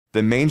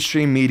The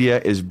mainstream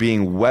media is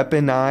being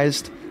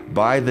weaponized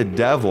by the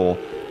devil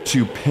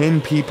to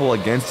pin people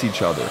against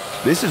each other.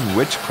 This is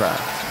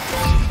witchcraft.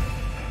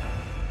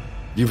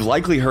 You've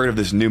likely heard of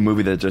this new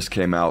movie that just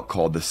came out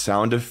called The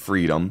Sound of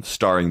Freedom,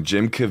 starring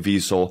Jim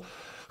Caviezel,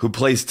 who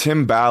plays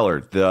Tim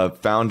Ballard, the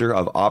founder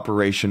of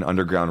Operation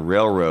Underground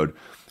Railroad,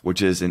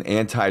 which is an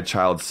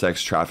anti-child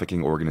sex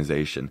trafficking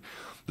organization.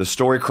 The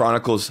story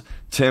chronicles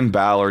Tim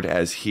Ballard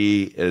as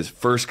he is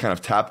first kind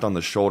of tapped on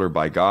the shoulder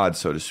by God,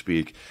 so to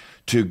speak,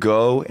 to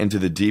go into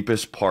the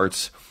deepest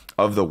parts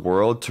of the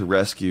world to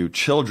rescue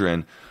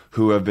children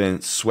who have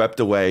been swept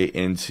away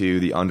into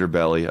the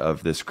underbelly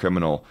of this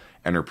criminal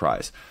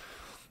enterprise.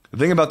 The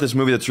thing about this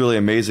movie that's really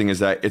amazing is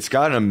that it's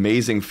got an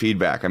amazing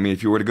feedback. I mean,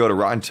 if you were to go to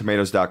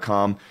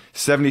RottenTomatoes.com,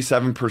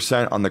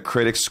 77% on the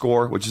critic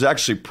score, which is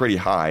actually pretty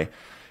high,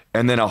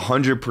 and then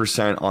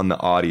 100% on the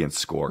audience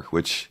score,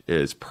 which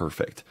is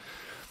perfect.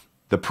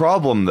 The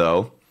problem,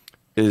 though,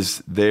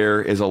 is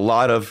there is a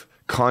lot of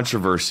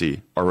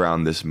controversy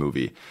around this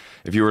movie.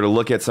 If you were to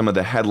look at some of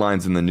the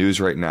headlines in the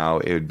news right now,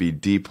 it would be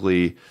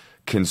deeply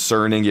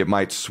concerning. It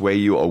might sway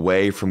you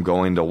away from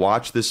going to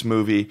watch this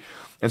movie.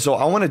 And so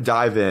I want to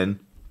dive in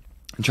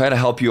and try to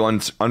help you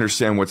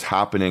understand what's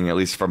happening, at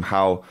least from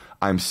how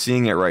I'm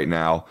seeing it right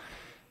now,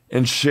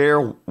 and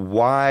share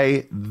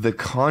why the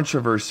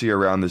controversy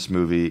around this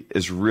movie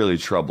is really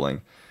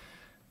troubling,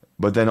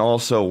 but then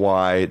also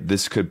why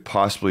this could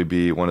possibly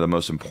be one of the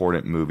most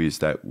important movies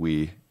that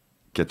we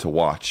get to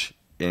watch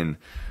in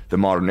the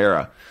modern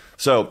era.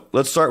 So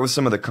let's start with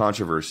some of the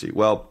controversy.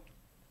 Well,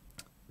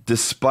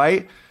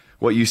 despite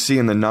what you see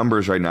in the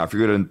numbers right now, if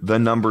you go to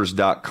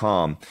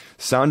thenumbers.com,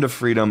 Sound of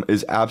Freedom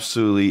is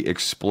absolutely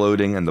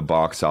exploding in the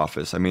box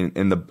office. I mean,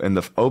 in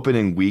the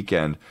opening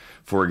weekend,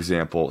 for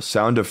example,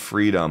 Sound of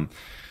Freedom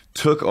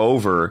took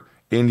over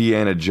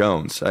Indiana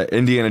Jones.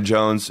 Indiana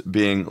Jones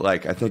being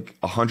like, I think,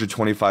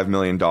 $125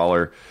 million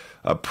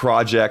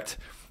project.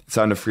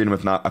 Sound of Freedom,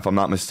 if I'm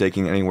not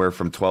mistaken, anywhere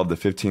from 12 to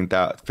 15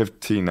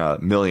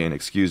 million,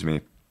 excuse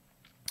me.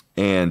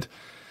 And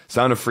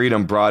Sound of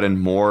Freedom brought in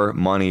more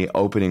money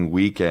opening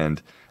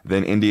weekend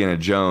than Indiana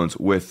Jones,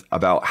 with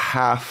about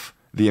half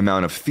the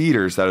amount of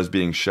theaters that was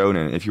being shown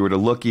in. If you were to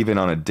look even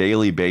on a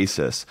daily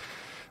basis,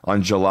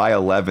 on July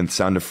 11th,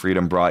 Sound of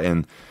Freedom brought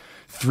in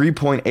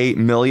 $3.8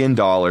 million,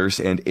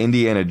 and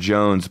Indiana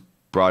Jones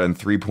brought in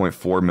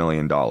 $3.4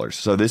 million.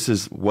 So this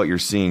is what you're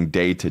seeing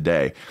day to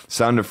day.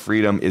 Sound of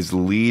Freedom is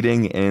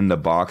leading in the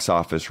box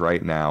office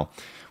right now,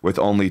 with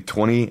only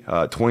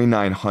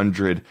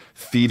 2,900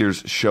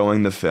 theaters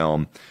showing the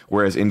film,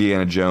 whereas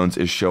Indiana Jones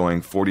is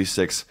showing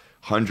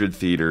 4,600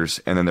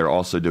 theaters, and then they're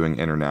also doing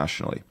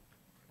internationally.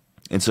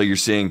 And so you're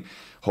seeing,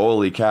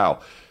 holy cow,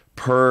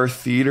 per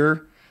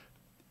theater,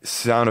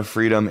 Sound of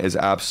Freedom is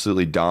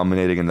absolutely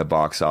dominating in the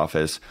box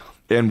office.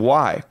 And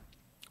why?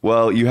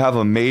 Well, you have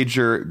a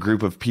major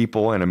group of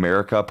people in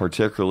America,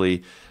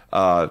 particularly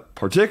a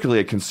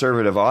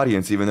conservative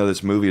audience, even though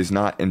this movie is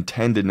not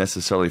intended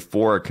necessarily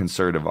for a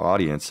conservative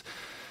audience.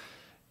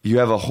 You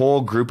have a whole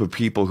group of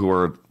people who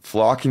are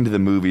flocking to the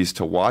movies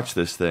to watch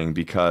this thing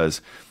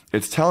because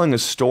it's telling a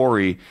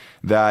story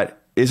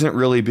that isn't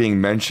really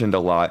being mentioned a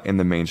lot in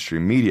the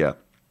mainstream media.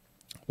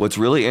 What's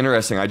really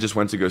interesting, I just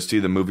went to go see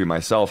the movie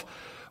myself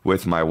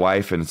with my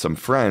wife and some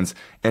friends,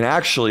 and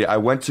actually I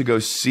went to go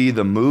see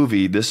the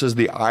movie. This is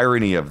the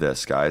irony of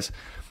this, guys.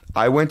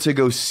 I went to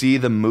go see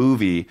the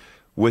movie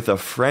with a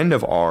friend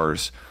of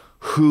ours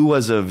who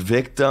was a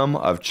victim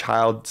of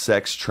child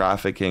sex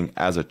trafficking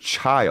as a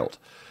child.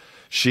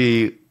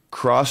 She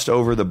crossed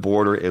over the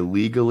border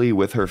illegally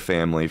with her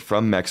family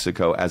from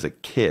Mexico as a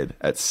kid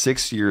at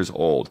 6 years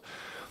old.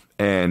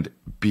 And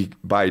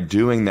by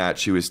doing that,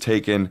 she was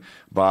taken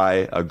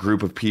by a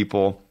group of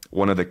people.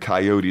 One of the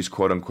coyotes,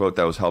 quote unquote,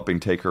 that was helping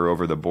take her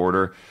over the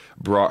border,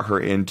 brought her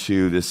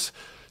into this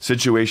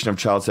situation of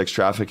child sex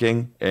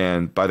trafficking.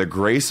 And by the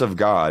grace of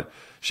God,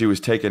 she was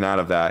taken out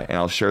of that. And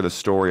I'll share the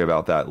story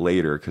about that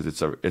later because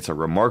it's a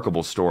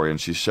remarkable story. And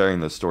she's sharing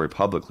the story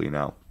publicly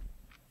now.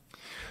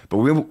 But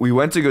we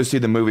went to go see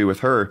the movie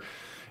with her.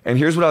 And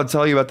here's what I'll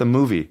tell you about the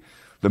movie.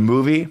 The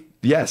movie,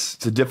 yes,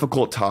 it's a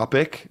difficult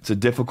topic. It's a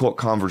difficult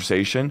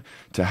conversation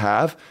to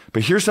have.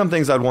 But here's some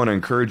things I'd want to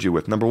encourage you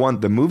with. Number one,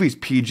 the movie's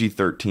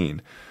PG-13.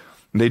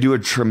 They do a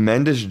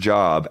tremendous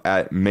job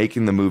at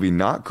making the movie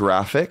not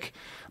graphic,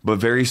 but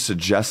very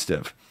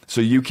suggestive. So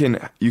you can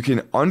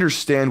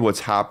understand what's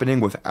happening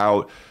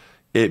without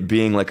it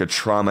being like a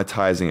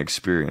traumatizing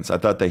experience. I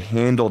thought they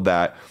handled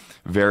that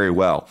very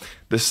well.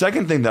 The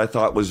second thing that I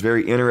thought was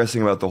very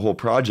interesting about the whole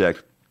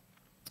project,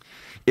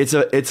 it's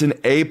an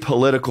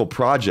apolitical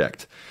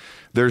project.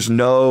 There's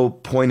no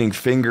pointing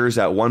fingers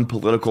at one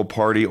political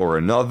party or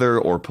another,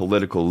 or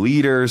political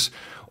leaders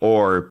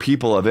or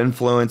people of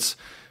influence.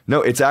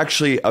 No, it's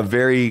actually a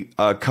very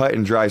cut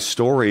and dry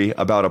story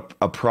about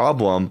a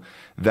problem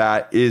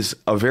that is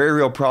a very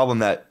real problem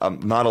that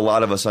not a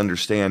lot of us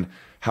understand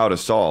how to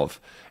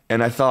solve.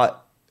 And I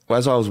thought,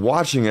 as I was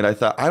watching it, I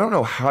thought, I don't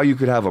know how you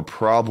could have a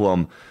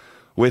problem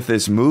with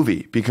this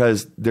movie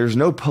because there's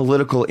no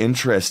political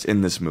interest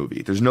in this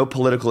movie. There's no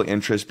political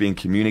interest being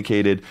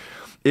communicated.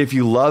 If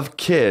you love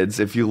kids,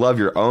 if you love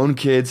your own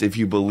kids, if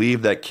you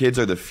believe that kids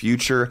are the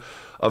future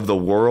of the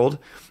world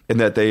and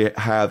that they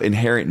have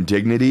inherent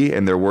dignity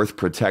and they're worth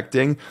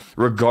protecting,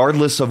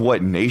 regardless of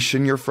what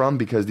nation you're from,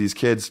 because these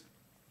kids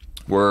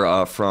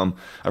were from,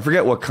 I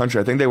forget what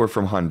country, I think they were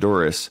from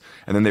Honduras,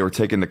 and then they were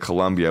taken to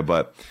Colombia,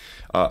 but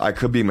I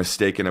could be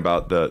mistaken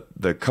about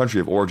the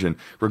country of origin.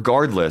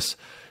 Regardless,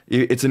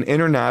 it's an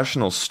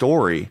international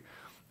story,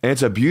 and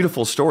it's a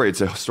beautiful story.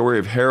 It's a story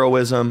of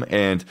heroism,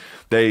 and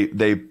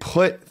they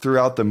put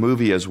throughout the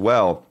movie as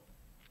well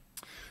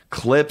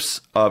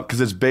clips of,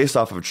 because it's based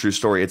off of a true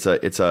story. It's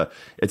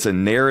a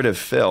narrative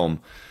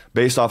film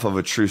based off of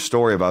a true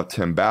story about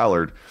Tim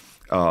Ballard,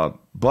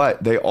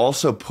 but they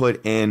also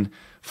put in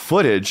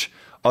footage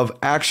of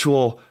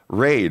actual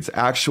raids,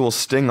 actual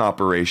sting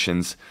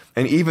operations,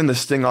 and even the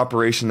sting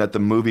operation that the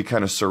movie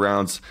kind of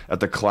surrounds at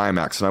the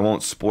climax. And I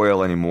won't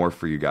spoil any more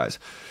for you guys.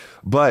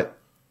 But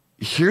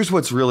here's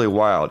what's really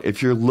wild.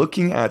 If you're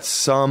looking at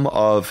some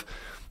of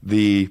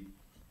the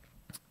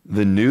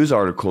news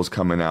articles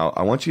coming out,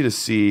 I want you to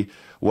see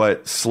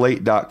what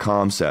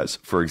Slate.com says,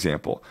 for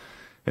example.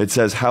 It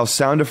says how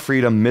Sound of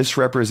Freedom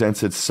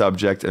misrepresents its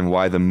subject and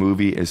why the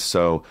movie is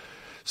so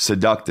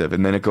seductive.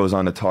 And then it goes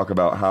on to talk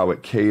about how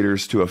it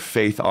caters to a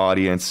faith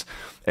audience.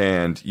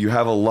 And you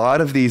have a lot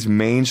of these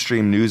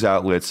mainstream news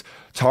outlets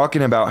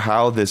talking about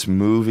how this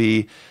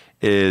movie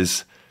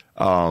is,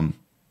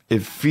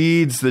 it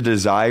feeds the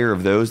desire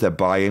of those that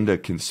buy into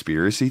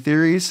conspiracy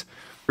theories.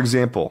 For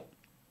example,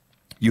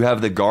 you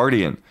have The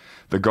Guardian.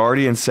 The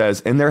Guardian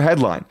says in their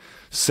headline,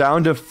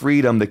 Sound of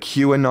Freedom, the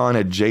QAnon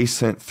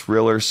adjacent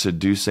thriller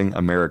seducing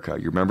America.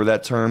 You remember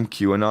that term,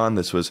 QAnon?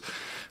 This was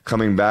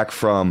coming back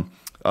from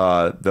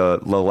the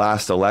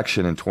last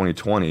election in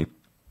 2020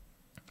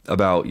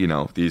 about,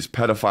 these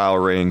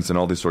pedophile rings and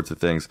all these sorts of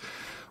things.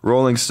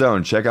 Rolling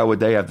Stone, check out what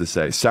they have to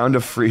say. Sound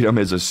of Freedom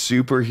is a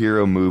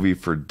superhero movie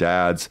for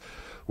dads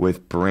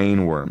with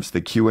brainworms.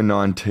 The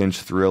QAnon-tinged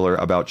thriller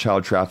about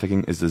child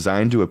trafficking is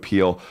designed to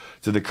appeal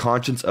to the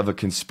conscience of a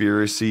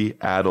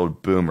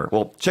conspiracy-addled boomer.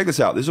 Well, check this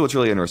out. This is what's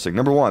really interesting.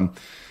 Number one,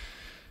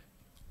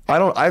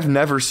 I've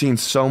never seen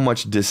so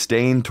much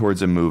disdain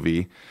towards a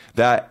movie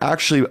that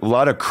actually a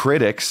lot of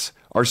critics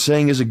are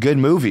saying is a good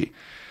movie.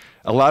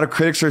 A lot of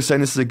critics are saying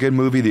this is a good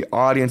movie. The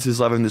audience is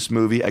loving this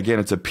movie. Again,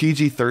 it's a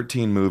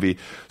PG-13 movie.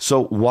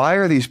 So why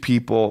are these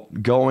people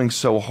going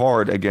so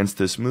hard against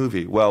this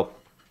movie? Well,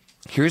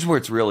 here's where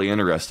it's really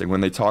interesting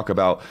when they talk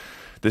about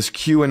this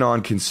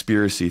QAnon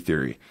conspiracy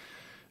theory.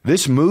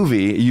 This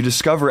movie, you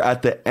discover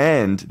at the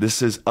end,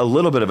 this is a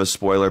little bit of a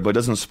spoiler, but it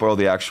doesn't spoil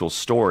the actual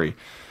story.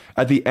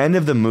 At the end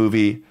of the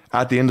movie,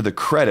 at the end of the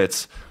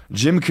credits,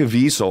 Jim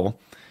Caviezel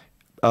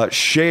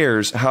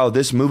shares how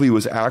this movie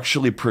was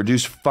actually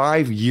produced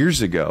 5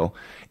 years ago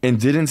and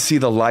didn't see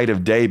the light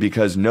of day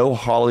because no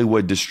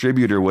Hollywood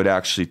distributor would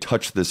actually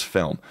touch this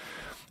film.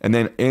 And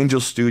then Angel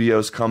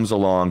Studios comes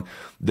along,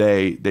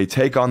 they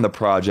take on the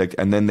project,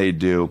 and then they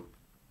do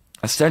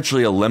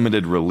essentially a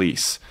limited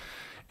release.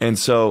 And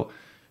so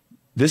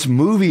this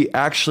movie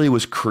actually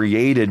was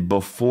created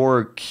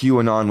before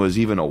QAnon was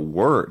even a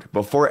word,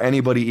 before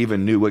anybody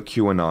even knew what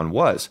QAnon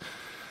was.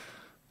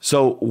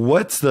 So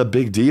what's the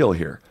big deal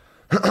here?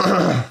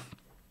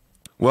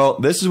 Well,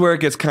 this is where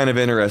it gets kind of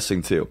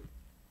interesting too.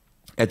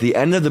 At the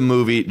end of the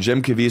movie,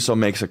 Jim Caviezel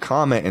makes a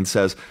comment and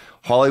says,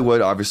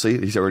 Hollywood, obviously,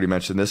 he's already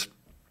mentioned this,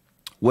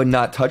 would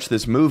not touch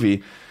this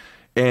movie.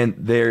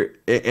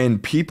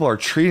 And people are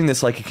treating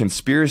this like a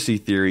conspiracy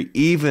theory,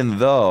 even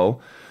though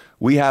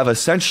we have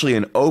essentially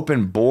an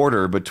open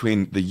border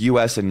between the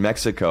U.S. and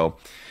Mexico.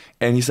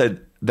 And he said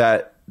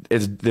that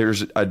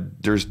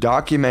there's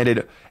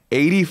documented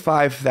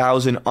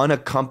 85,000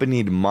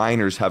 unaccompanied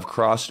minors have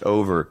crossed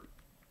over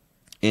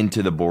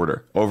into the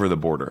border, over the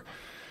border.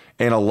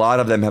 And a lot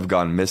of them have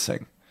gone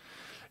missing.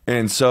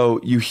 And so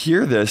you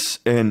hear this,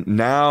 and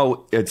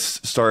now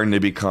it's starting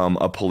to become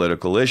a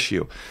political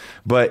issue.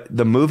 But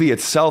the movie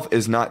itself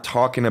is not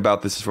talking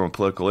about this from a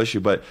political issue.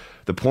 But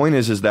the point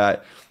is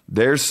that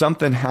there's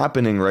something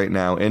happening right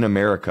now in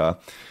America.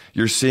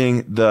 You're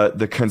seeing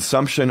the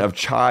consumption of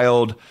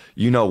child,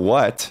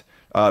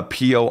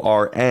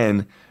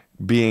 PORN,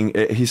 being,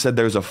 he said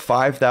there's a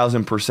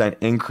 5,000%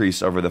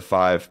 increase over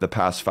the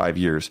past 5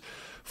 years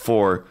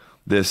for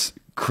this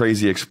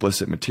crazy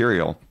explicit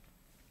material.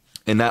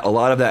 And that a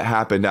lot of that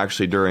happened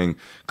actually during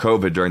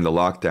COVID, during the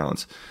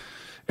lockdowns.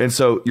 And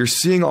so you're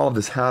seeing all of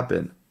this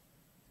happen.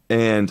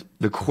 And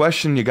the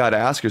question you got to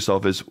ask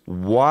yourself is,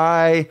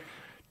 why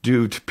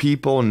do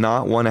people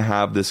not want to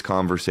have this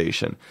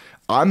conversation?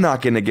 I'm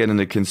not going to get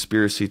into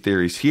conspiracy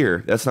theories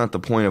here. That's not the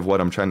point of what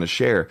I'm trying to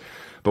share.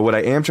 But what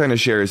I am trying to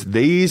share is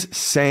these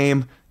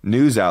same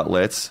news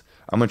outlets.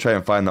 I'm going to try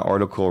and find the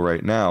article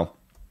right now.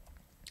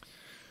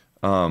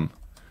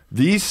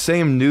 These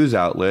same news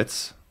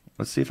outlets,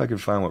 let's see if I can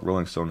find what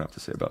Rolling Stone have to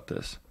say about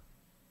this.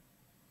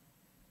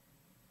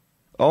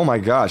 Oh my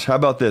gosh, how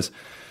about this?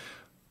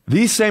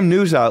 These same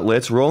news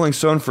outlets, Rolling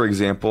Stone, for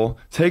example,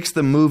 takes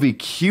the movie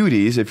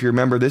Cuties. If you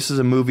remember, this is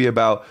a movie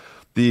about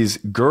these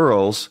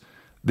girls,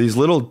 these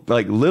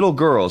little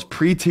girls,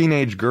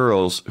 pre-teenage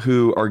girls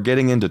who are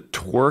getting into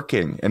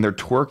twerking, and they're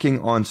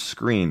twerking on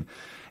screen.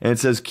 And it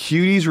says,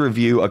 Cuties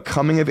review a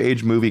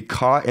coming-of-age movie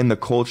caught in the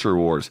culture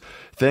wars.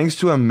 Thanks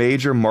to a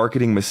major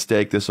marketing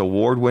mistake, this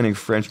award-winning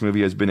French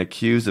movie has been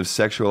accused of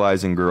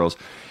sexualizing girls.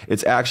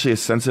 It's actually a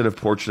sensitive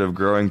portrait of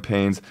growing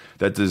pains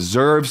that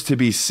deserves to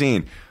be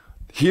seen.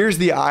 Here's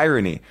the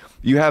irony.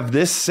 You have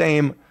this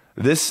same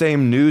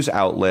news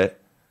outlet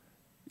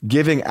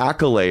giving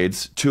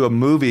accolades to a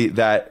movie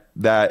that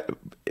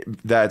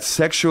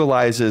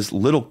sexualizes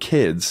little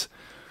kids.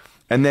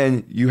 And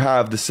then you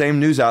have the same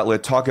news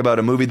outlet talk about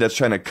a movie that's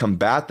trying to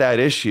combat that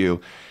issue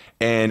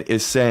and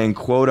is saying,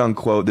 quote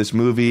unquote, this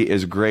movie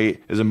is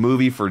great, is a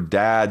movie for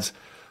dads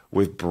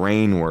with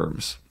brain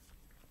worms.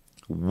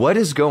 What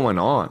is going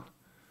on?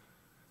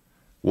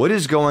 What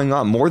is going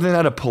on? More than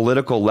at a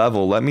political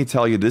level, let me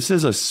tell you, this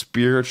is a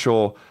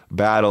spiritual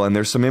battle, and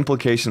there's some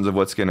implications of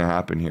what's going to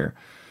happen here.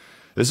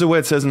 This is what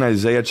it says in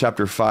Isaiah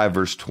chapter 5,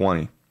 verse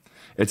 20.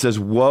 It says,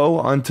 woe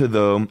unto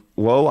them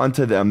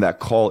that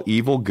call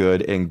evil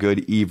good and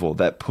good evil,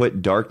 that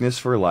put darkness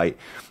for light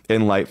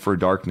and light for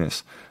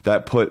darkness,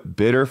 that put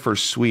bitter for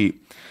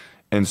sweet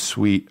and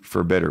sweet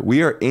for bitter.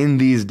 We are in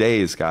these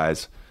days,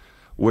 guys,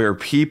 where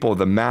people,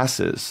 the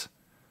masses,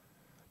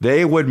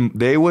 they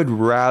would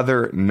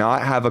rather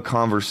not have a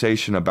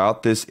conversation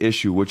about this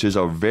issue, which is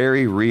a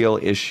very real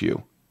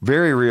issue,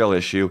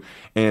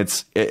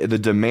 and the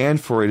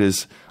demand for it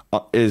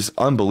is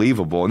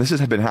unbelievable. And this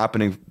has been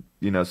happening,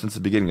 since the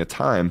beginning of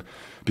time,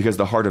 because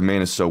the heart of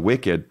man is so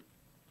wicked.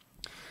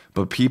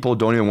 But people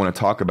don't even want to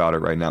talk about it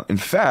right now. In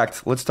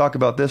fact, let's talk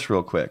about this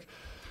real quick.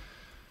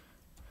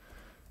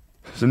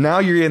 So now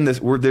you're in this,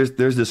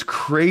 there's this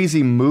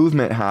crazy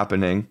movement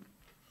happening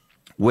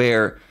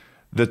where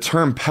the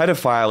term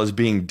pedophile is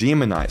being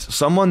demonized.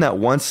 Someone that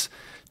wants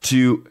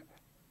to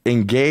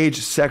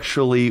engage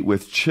sexually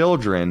with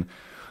children,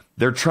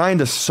 they're trying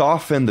to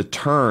soften the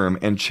term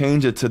and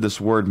change it to this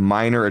word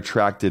minor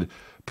attracted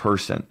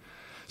person.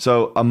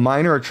 So a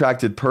minor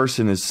attracted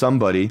person is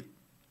somebody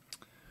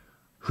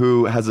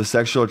who has a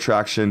sexual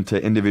attraction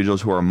to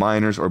individuals who are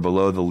minors or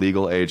below the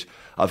legal age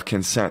of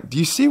consent. Do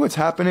you see what's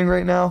happening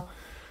right now?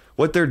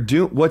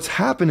 What's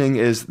happening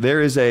is there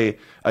is a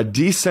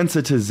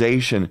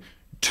desensitization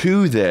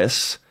to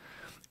this,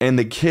 and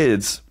the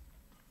kids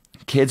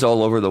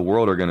all over the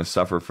world are going to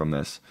suffer from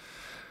this.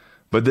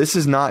 But this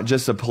is not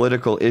just a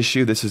political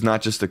issue. This is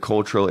not just a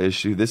cultural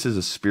issue. This is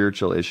a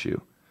spiritual issue.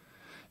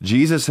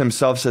 Jesus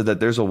himself said that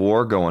there's a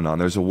war going on.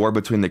 There's a war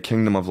between the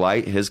kingdom of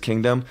light, his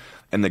kingdom,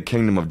 and the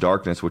kingdom of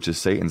darkness, which is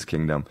Satan's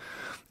kingdom.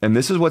 And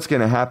this is what's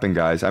going to happen,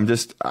 guys. I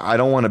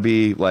don't want to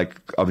be like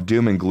a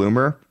doom and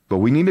gloomer, but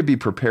we need to be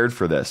prepared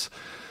for this.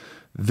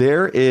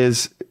 There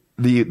is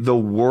the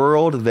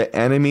world, the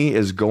enemy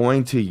is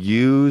going to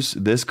use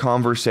this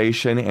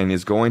conversation and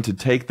is going to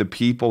take the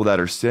people that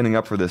are standing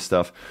up for this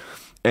stuff,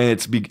 and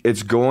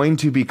it's going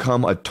to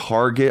become a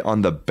target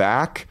on the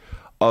back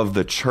of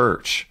the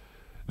church.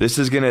 This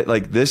is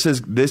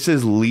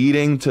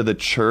leading to the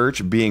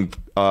church being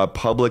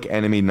public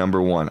enemy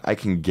number one. I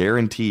can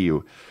guarantee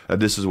you that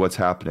this is what's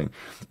happening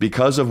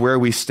because of where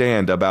we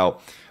stand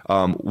about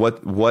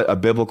what a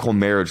biblical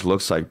marriage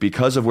looks like,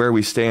 because of where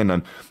we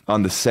stand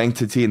on the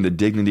sanctity and the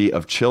dignity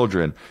of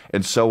children,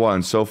 and so on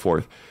and so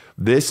forth.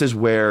 This is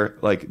where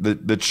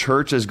the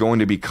church is going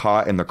to be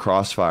caught in the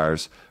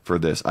crossfires for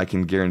this. I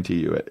can guarantee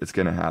you it. It's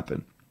going to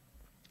happen.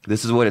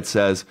 This is what it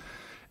says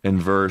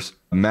in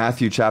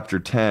Matthew chapter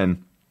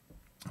 10,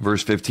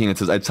 verse 15. It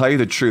says, I tell you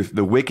the truth,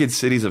 the wicked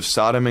cities of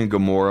Sodom and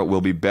Gomorrah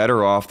will be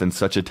better off than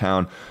such a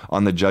town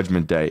on the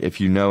judgment day. If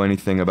you know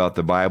anything about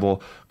the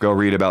Bible, go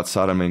read about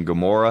Sodom and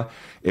Gomorrah.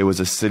 It was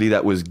a city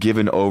that was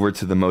given over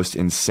to the most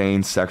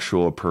insane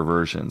sexual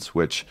perversions,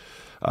 which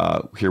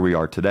here we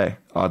are today,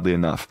 oddly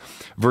enough.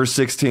 Verse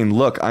 16,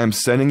 look, I am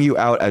sending you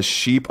out as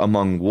sheep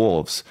among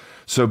wolves.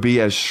 So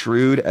be as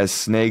shrewd as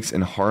snakes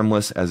and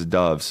harmless as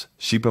doves.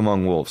 Sheep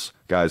among wolves.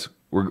 Guys,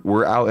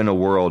 we're out in a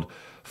world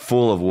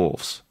full of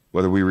wolves,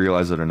 whether we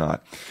realize it or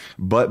not.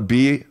 But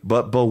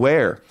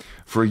beware,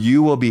 for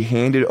you will be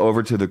handed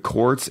over to the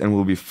courts and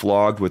will be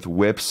flogged with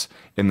whips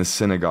in the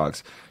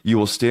synagogues. You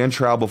will stand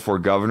trial before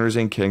governors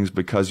and kings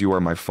because you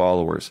are my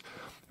followers.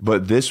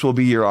 But this will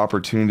be your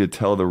opportunity to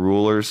tell the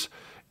rulers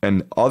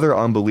and other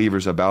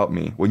unbelievers about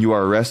me. When you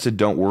are arrested,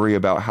 don't worry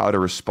about how to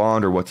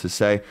respond or what to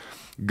say.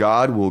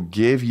 God will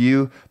give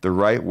you the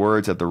right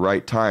words at the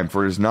right time.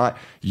 For it is not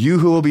you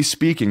who will be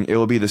speaking, it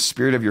will be the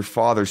Spirit of your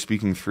Father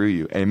speaking through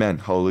you. Amen.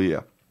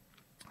 Hallelujah.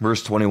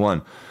 Verse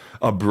 21,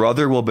 a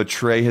brother will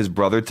betray his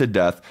brother to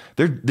death.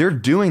 They're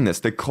doing this.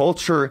 The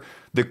culture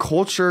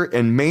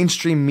and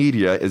mainstream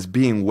media is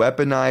being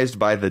weaponized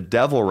by the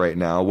devil right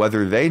now,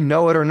 whether they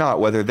know it or not,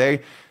 whether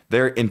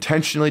they're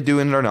intentionally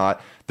doing it or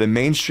not. The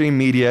mainstream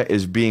media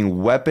is being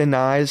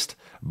weaponized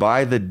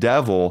by the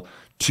devil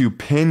to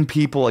pin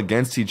people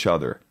against each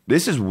other.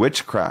 This is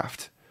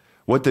witchcraft.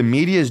 What the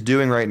media is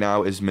doing right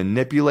now is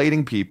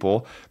manipulating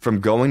people from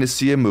going to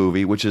see a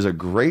movie, which is a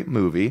great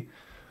movie.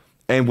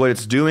 And what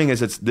it's doing is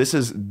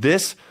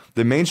the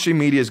mainstream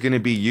media is going to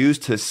be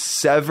used to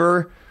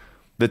sever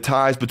the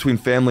ties between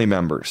family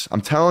members.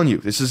 I'm telling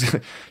you,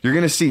 you're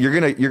going to see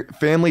your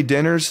family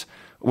dinners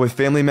with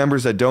family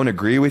members that don't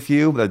agree with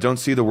you, that don't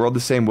see the world the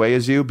same way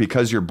as you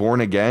because you're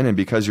born again and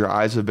because your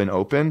eyes have been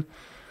open.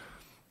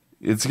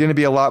 It's going to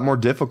be a lot more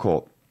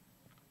difficult.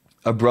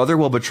 A brother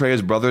will betray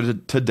his brother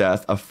to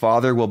death. A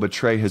father will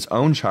betray his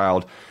own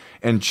child,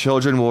 and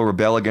children will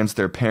rebel against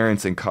their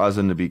parents and cause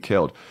them to be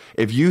killed.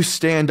 If you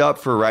stand up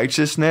for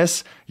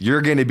righteousness,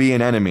 you're going to be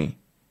an enemy.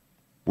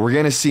 We're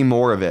going to see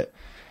more of it.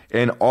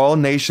 And all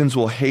nations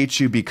will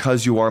hate you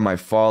because you are my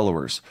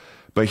followers.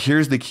 But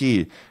here's the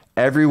key.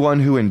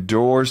 Everyone who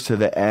endures to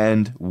the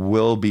end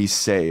will be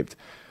saved.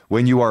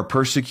 When you are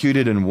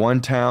persecuted in one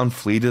town,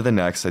 flee to the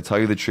next. I tell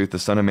you the truth, the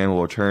Son of Man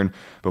will return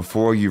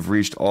before you've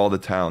reached all the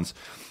towns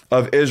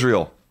of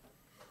Israel.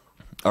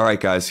 All right,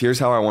 guys, here's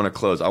how I want to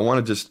close. I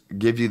want to just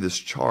give you this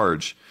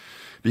charge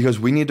because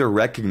we need to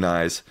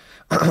recognize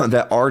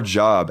that our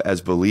job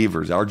as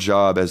believers, our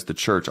job as the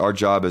church, our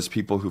job as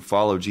people who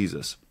follow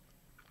Jesus,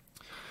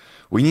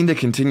 we need to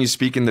continue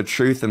speaking the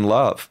truth in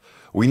love.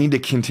 We need to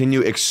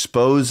continue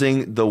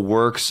exposing the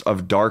works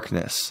of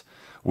darkness.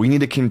 We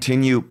need to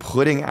continue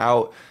putting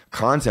out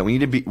content. We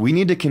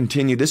need to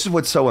continue. This is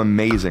what's so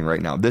amazing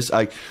right now.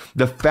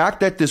 The fact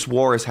that this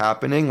war is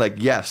happening,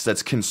 yes,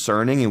 that's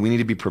concerning and we need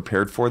to be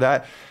prepared for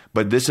that.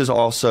 But this is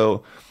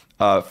also,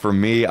 for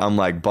me, I'm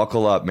like,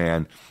 buckle up,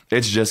 man.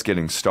 It's just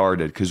getting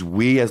started because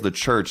we as the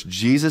church,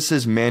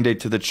 Jesus's mandate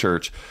to the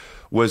church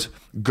was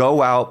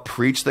go out,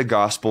 preach the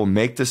gospel,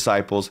 make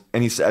disciples.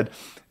 And he said,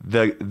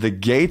 the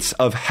gates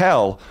of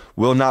hell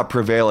will not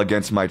prevail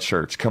against my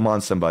church. Come on,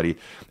 somebody.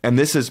 And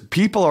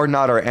people are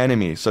not our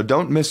enemy. So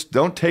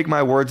don't take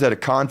my words out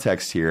of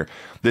context here.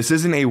 This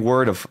isn't a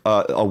war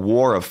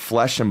of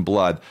flesh and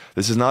blood.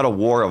 This is not a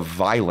war of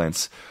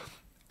violence.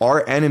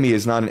 Our enemy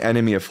is not an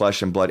enemy of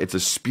flesh and blood. It's a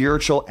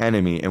spiritual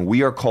enemy. And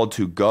we are called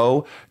to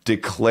go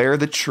declare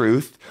the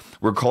truth.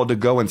 We're called to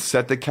go and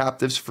set the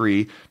captives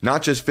free,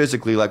 not just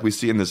physically like we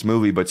see in this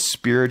movie, but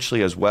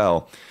spiritually as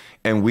well.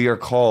 And we are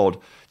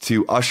called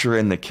to usher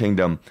in the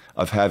kingdom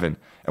of heaven.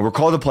 And we're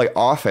called to play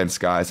offense,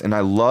 guys. And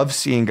I love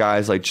seeing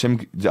guys like Jim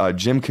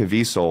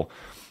Caviezel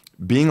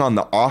being on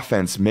the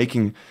offense,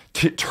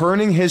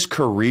 turning his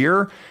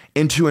career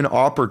into an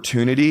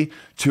opportunity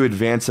to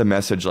advance a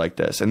message like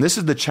this. And this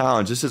is the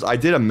challenge. I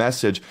did a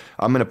message.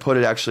 I'm going to put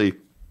it actually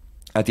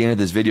at the end of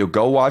this video.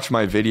 Go watch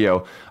my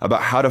video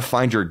about how to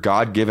find your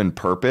God-given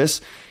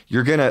purpose.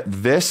 You're going to,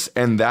 this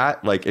and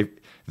that,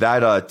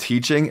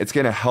 teaching, it's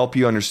going to help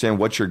you understand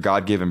what your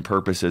God-given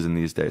purpose is in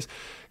these days.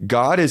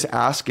 God is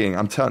asking,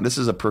 I'm telling, this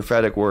is a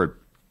prophetic word.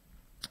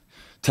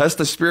 Test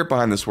the spirit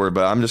behind this word,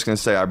 but I'm just going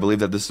to say, I believe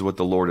that this is what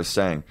the Lord is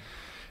saying.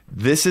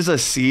 This is a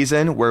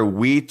season where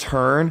we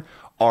turn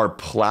our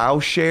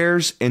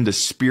plowshares into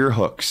spear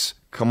hooks.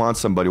 Come on,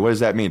 somebody. What does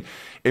that mean?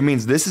 It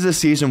means this is a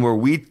season where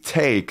we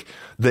take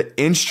the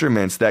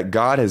instruments that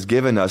God has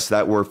given us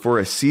that were for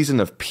a season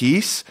of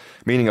peace,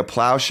 meaning a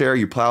plowshare,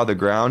 you plow the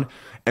ground,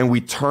 and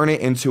we turn it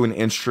into an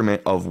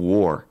instrument of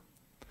war.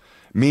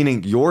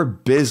 Meaning your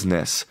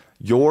business,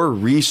 your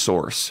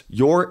resource,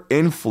 your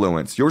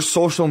influence, your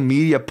social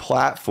media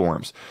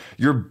platforms,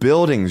 your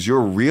buildings,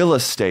 your real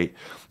estate,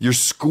 your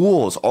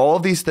schools, all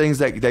of these things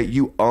that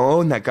you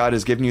own, that God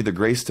has given you the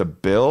grace to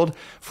build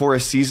for a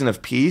season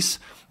of peace.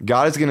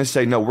 God is going to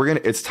say, no,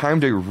 it's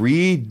time to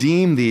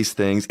redeem these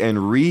things and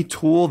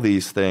retool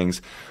these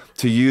things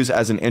to use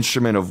as an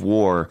instrument of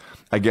war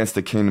against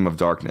the kingdom of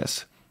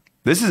darkness.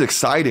 This is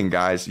exciting,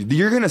 guys.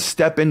 You're going to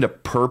step into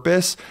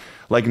purpose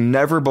like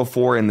never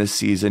before in this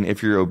season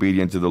if you're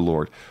obedient to the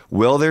Lord.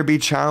 Will there be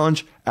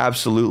challenge?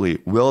 Absolutely.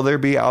 Will there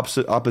be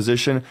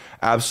opposition?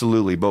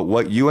 Absolutely. But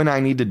what you and I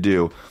need to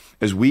do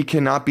is we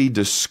cannot be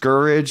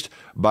discouraged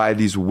by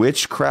these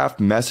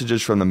witchcraft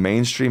messages from the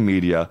mainstream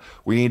media.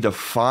 We need to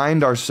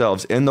find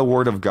ourselves in the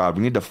Word of God.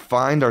 We need to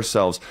find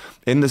ourselves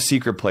in the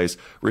secret place,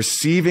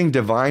 receiving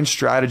divine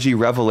strategy,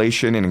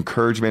 revelation, and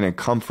encouragement and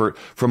comfort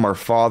from our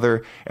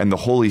Father and the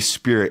Holy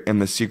Spirit in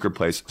the secret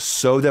place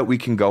so that we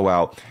can go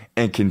out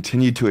and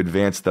continue to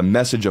advance the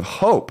message of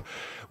hope,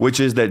 which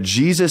is that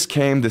Jesus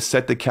came to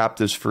set the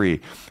captives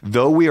free.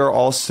 Though we are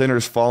all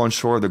sinners fallen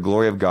short of the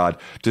glory of God,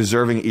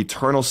 deserving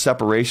eternal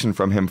separation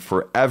from him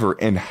forever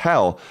in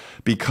hell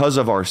because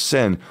of our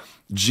sin,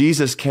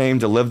 Jesus came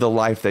to live the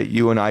life that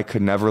you and I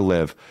could never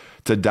live,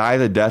 to die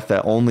the death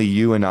that only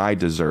you and I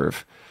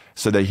deserve,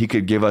 so that he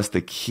could give us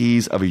the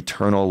keys of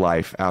eternal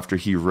life after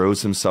he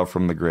rose himself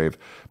from the grave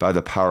by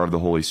the power of the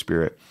Holy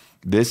Spirit.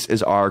 This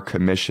is our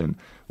commission.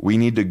 We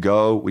need to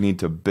go, we need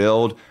to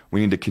build,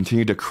 we need to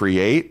continue to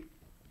create,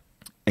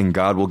 and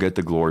God will get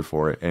the glory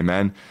for it.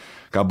 Amen.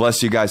 God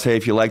bless you guys. Hey,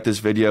 if you like this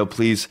video,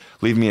 please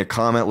leave me a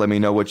comment. Let me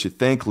know what you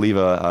think. Leave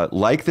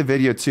like the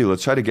video too.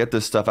 Let's try to get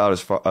this stuff out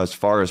as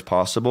far as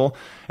possible,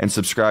 and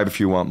subscribe if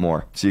you want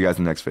more. See you guys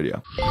in the next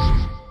video.